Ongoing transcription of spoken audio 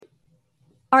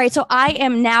All right, so I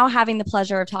am now having the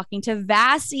pleasure of talking to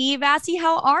Vassy. Vassy,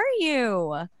 how are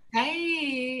you?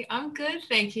 Hey, I'm good,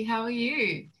 thank you. How are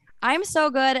you? I'm so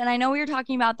good. And I know we were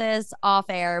talking about this off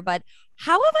air, but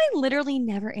how have I literally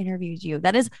never interviewed you?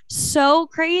 That is so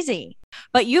crazy.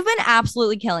 But you've been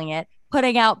absolutely killing it,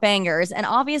 putting out bangers. And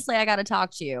obviously, I got to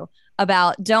talk to you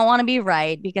about Don't Want to Be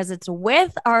Right because it's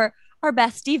with our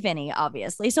bestie Vinny,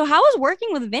 obviously. So how is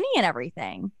working with Vinny and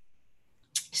everything?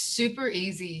 Super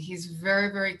easy. He's very,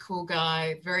 very cool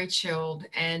guy, very chilled,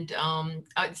 and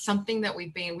it's something that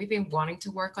we've been wanting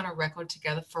to work on a record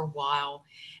together for a while.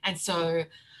 And so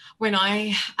when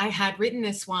I had written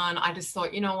this one, I just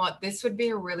thought, you know what, this would be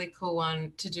a really cool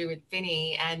one to do with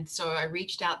Vinny. And so I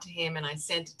reached out to him and I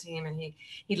sent it to him, and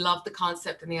he loved the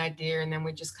concept and the idea, and then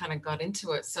we just kind of got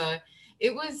into it. So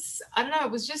it was, I don't know,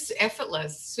 it was just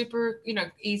effortless, super,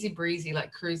 easy breezy,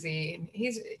 like cruisy. And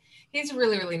he's a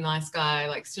really, really nice guy,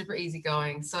 like super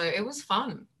easygoing. So it was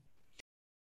fun.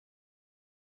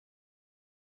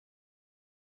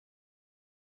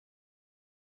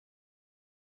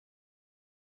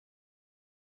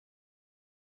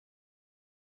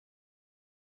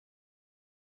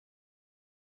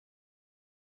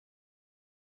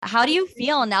 How do you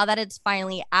feel now that it's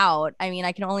finally out? I mean,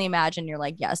 I can only imagine you're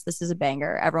like, yes, this is a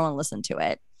banger. Everyone listen to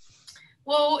it.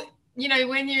 Well,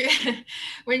 when you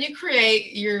when you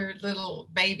create your little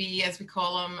baby, as we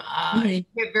call them, you Mhm.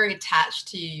 get very attached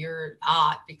to your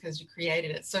art because you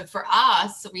created it. So for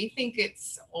us, we think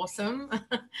it's awesome,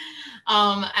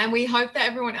 and we hope that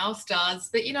everyone else does.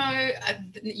 But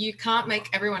you can't make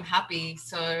everyone happy.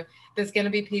 So there's going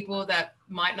to be people that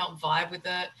might not vibe with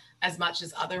it as much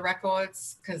as other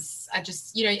records, because I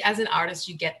just, as an artist,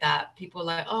 you get that people are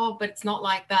like, oh, but it's not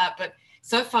like that. But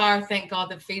so far, thank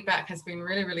God, the feedback has been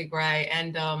really, really great.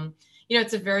 And,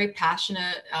 it's a very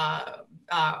passionate, uh,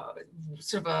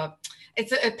 sort of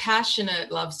it's a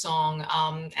passionate love song.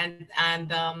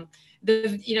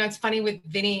 It's funny with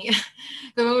Vinny,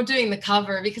 when we were doing the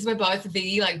cover, because we're both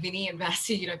V, like Vinny and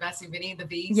Vassy, Vassy, Vinny, the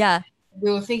V's. Yeah.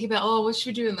 We were thinking about, oh, what should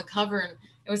we do in the cover? And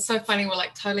it was so funny. We're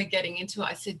like totally getting into it.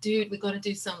 I said, dude, we got to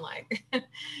do some like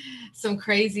some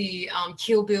crazy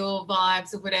Kill Bill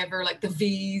vibes or whatever, like the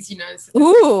V's, So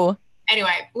Ooh.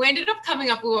 anyway, we ended up coming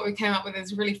up with what we came up with.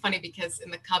 It's really funny because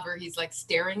in the cover he's like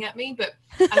staring at me, but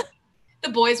I, the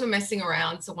boys were messing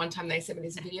around. So one time they sent me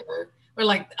this video where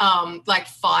like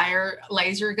fire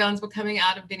laser guns were coming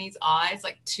out of Vinny's eyes,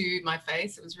 like to my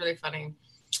face. It was really funny,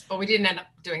 but we didn't end up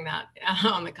doing that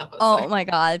on the cover. So Oh my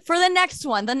God. For the next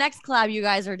one, the next collab you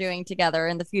guys are doing together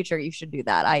in the future, you should do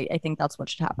that. I think that's what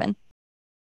should happen.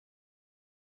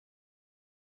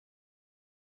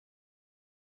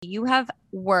 You have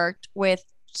worked with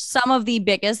some of the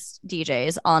biggest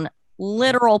DJs on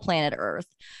literal planet Earth.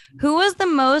 Who was the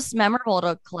most memorable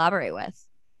to collaborate with?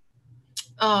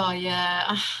 oh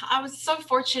yeah, I was so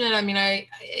fortunate. I mean, I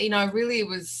really it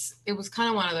was kind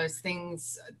of one of those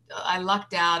things. I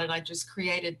lucked out and I just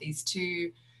created these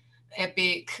two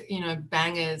epic,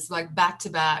 bangers like back to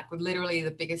back with literally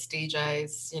the biggest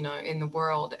DJs, in the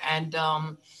world, and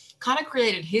kind of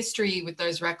created history with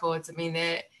those records. I mean,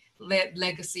 they're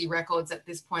legacy records at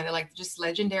this point. They're like just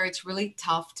legendary. It's really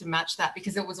tough to match that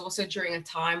because it was also during a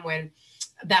time when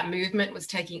that movement was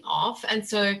taking off, and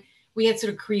so we had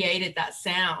sort of created that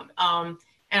sound. And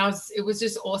it was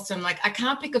just awesome. Like I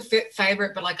can't pick a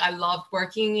favorite, but like I loved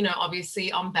working.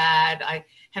 Obviously on Bad, I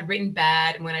had written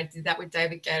Bad, and when I did that with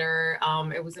David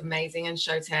Guetta, it was amazing, and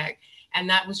Showtek, and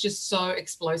that was just so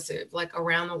explosive, like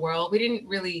around the world. We didn't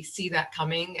really see that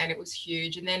coming, and it was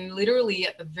huge. And then literally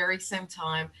at the very same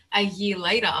time, a year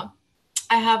later,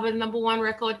 I have a number one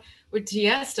record with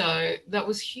Tiesto that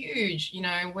was huge.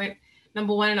 Went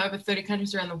number one in over 30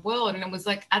 countries around the world, and it was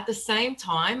like at the same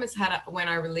time as when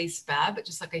I released Fab, but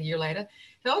just like a year later.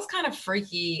 That was kind of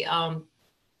freaky.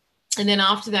 And then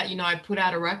after that, I put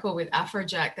out a record with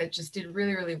Afrojack that just did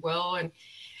really, really well. And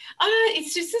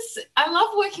it's just this. I love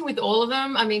working with all of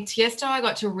them. I mean, Tiesto, I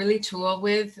got to really tour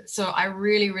with, so I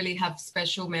really, really have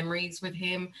special memories with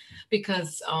him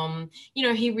because,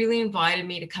 he really invited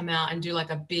me to come out and do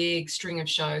like a big string of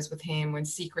shows with him when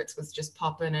Secrets was just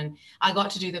popping, and I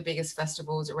got to do the biggest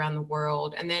festivals around the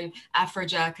world. And then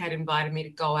Afrojack had invited me to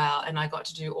go out, and I got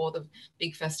to do all the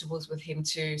big festivals with him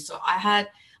too. So I had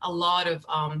a lot of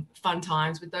fun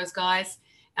times with those guys.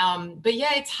 But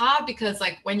yeah, it's hard because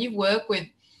like when you work with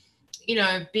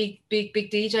big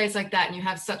DJs like that and you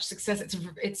have such success,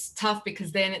 it's tough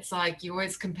because then it's like you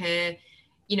always compare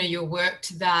your work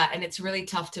to that, and it's really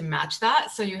tough to match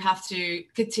that. So you have to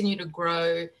continue to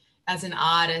grow as an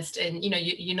artist, and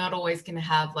you're not always going to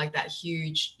have like that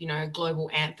huge global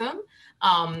anthem,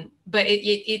 But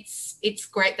it's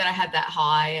great that I had that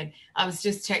high. And I was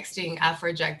just texting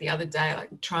Afrojack the other day,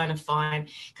 like trying to find,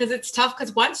 because it's tough,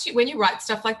 because when you write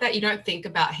stuff like that, you don't think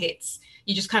about hits,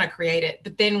 you just kind of create it.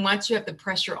 But then once you have the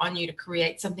pressure on you to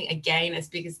create something again as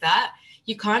big as that,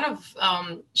 you kind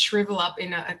of shrivel up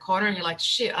in a corner, and you're like,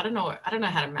 shit, I don't know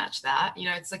how to match that.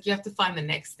 It's like you have to find the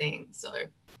next thing. So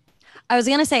I was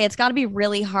going to say it's got to be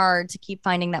really hard to keep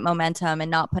finding that momentum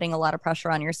and not putting a lot of pressure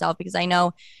on yourself, because I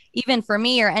know even for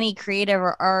me or any creative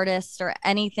or artist or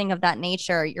anything of that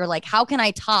nature, you're like, how can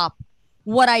I top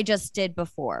what I just did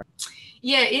before?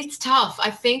 Yeah, it's tough.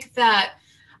 I think that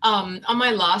on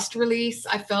my last release,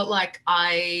 I felt like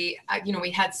we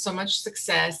had so much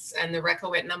success, and the record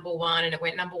went number one, and it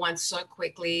went number one so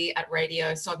quickly at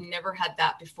radio. So I've never had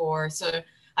that before. So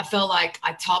I felt like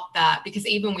I topped that, because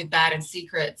even with Bad and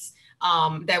Secrets,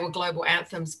 they were global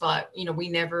anthems, but we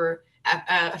never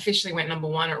officially went number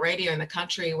one at radio in the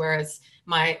country. Whereas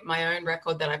my own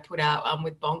record that I put out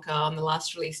with Bonka on the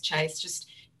last release, Chase, just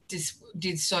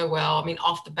did so well. I mean,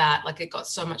 off the bat, like, it got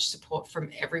so much support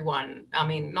from everyone. I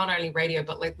mean, not only radio,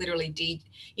 but like literally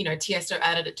Tiesto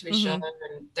added it to his show, and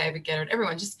David Guetta, and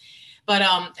everyone just. But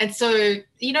and so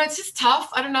it's just tough.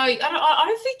 I don't know. I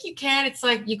don't think you can. It's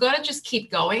like you got to just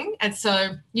keep going, and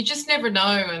so you just never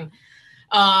know.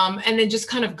 And then just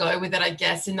kind of go with it, I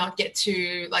guess, and not get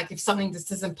too, like, if something just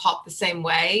doesn't pop the same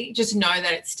way, just know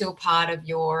that it's still part of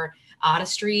your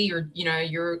artistry, your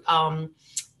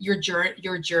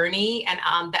journey,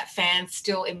 and that fans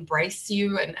still embrace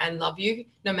you and love you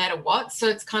no matter what. So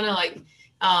it's kind of like,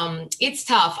 it's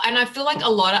tough. And I feel like a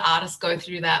lot of artists go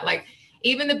through that. Like,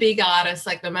 even the big artists,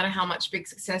 like, no matter how much big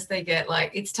success they get,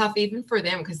 like, it's tough even for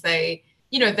them, because they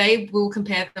will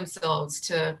compare themselves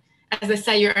to, as they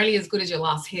say, you're only as good as your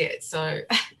last hit. So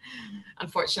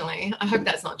unfortunately, I hope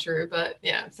that's not true, but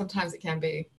yeah, sometimes it can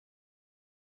be.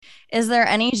 Is there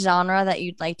any genre that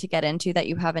you'd like to get into that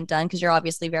you haven't done? Because you're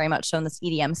obviously very much so in this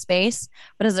EDM space,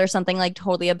 but is there something like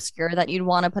totally obscure that you'd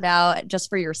want to put out just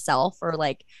for yourself or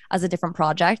like as a different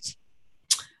project?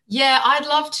 Yeah, I'd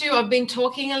love to. I've been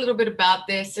talking a little bit about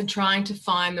this and trying to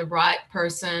find the right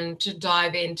person to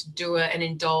dive in to do it and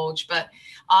indulge. But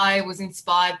I was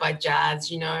inspired by jazz,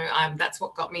 that's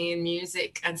what got me in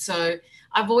music. And so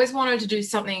I've always wanted to do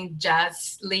something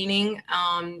jazz leaning,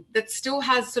 that still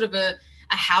has sort of a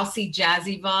housey,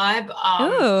 jazzy vibe.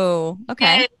 Ooh,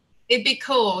 okay. Yeah, it'd be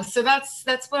cool. So that's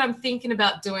what I'm thinking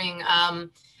about doing.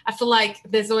 I feel like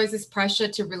there's always this pressure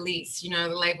to release. The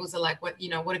labels are like, what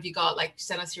have you got? Like,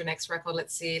 send us your next record.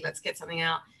 Let's see. Let's get something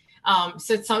out.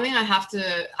 So it's something I have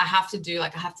to do.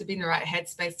 Like, I have to be in the right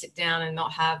headspace, sit down, and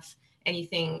not have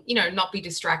anything, not be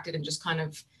distracted, and just kind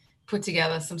of put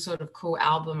together some sort of cool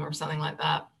album or something like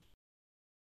that.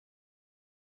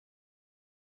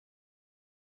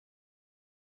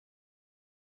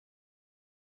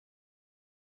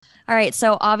 All right.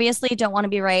 So obviously don't want to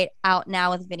be right out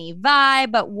now with Vinny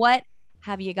Vibe, but what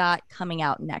have you got coming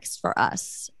out next for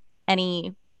us?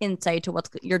 Any insight to what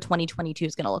your 2022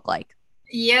 is going to look like?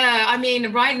 Yeah, I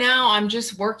mean, right now I'm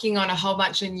just working on a whole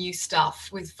bunch of new stuff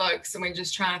with folks, and we're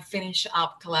just trying to finish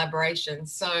up collaborations.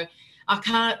 So I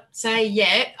can't say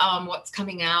yet what's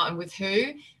coming out and with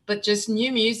who, but just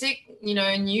new music,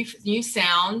 new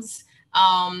sounds.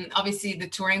 Obviously the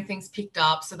touring thing's picked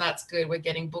up, so that's good. We're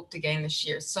getting booked again this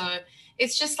year. So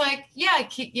it's just like, yeah,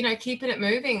 keeping it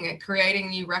moving and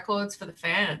creating new records for the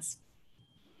fans.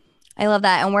 I love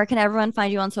that. And where can everyone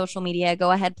find you on social media?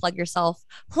 Go ahead, plug yourself,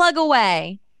 plug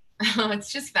away. It's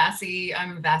just Vassy.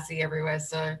 I'm Vassy everywhere.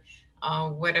 So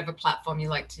whatever platform you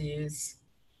like to use.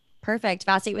 Perfect.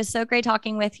 Vassy, it was so great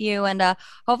talking with you. And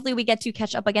hopefully we get to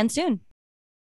catch up again soon.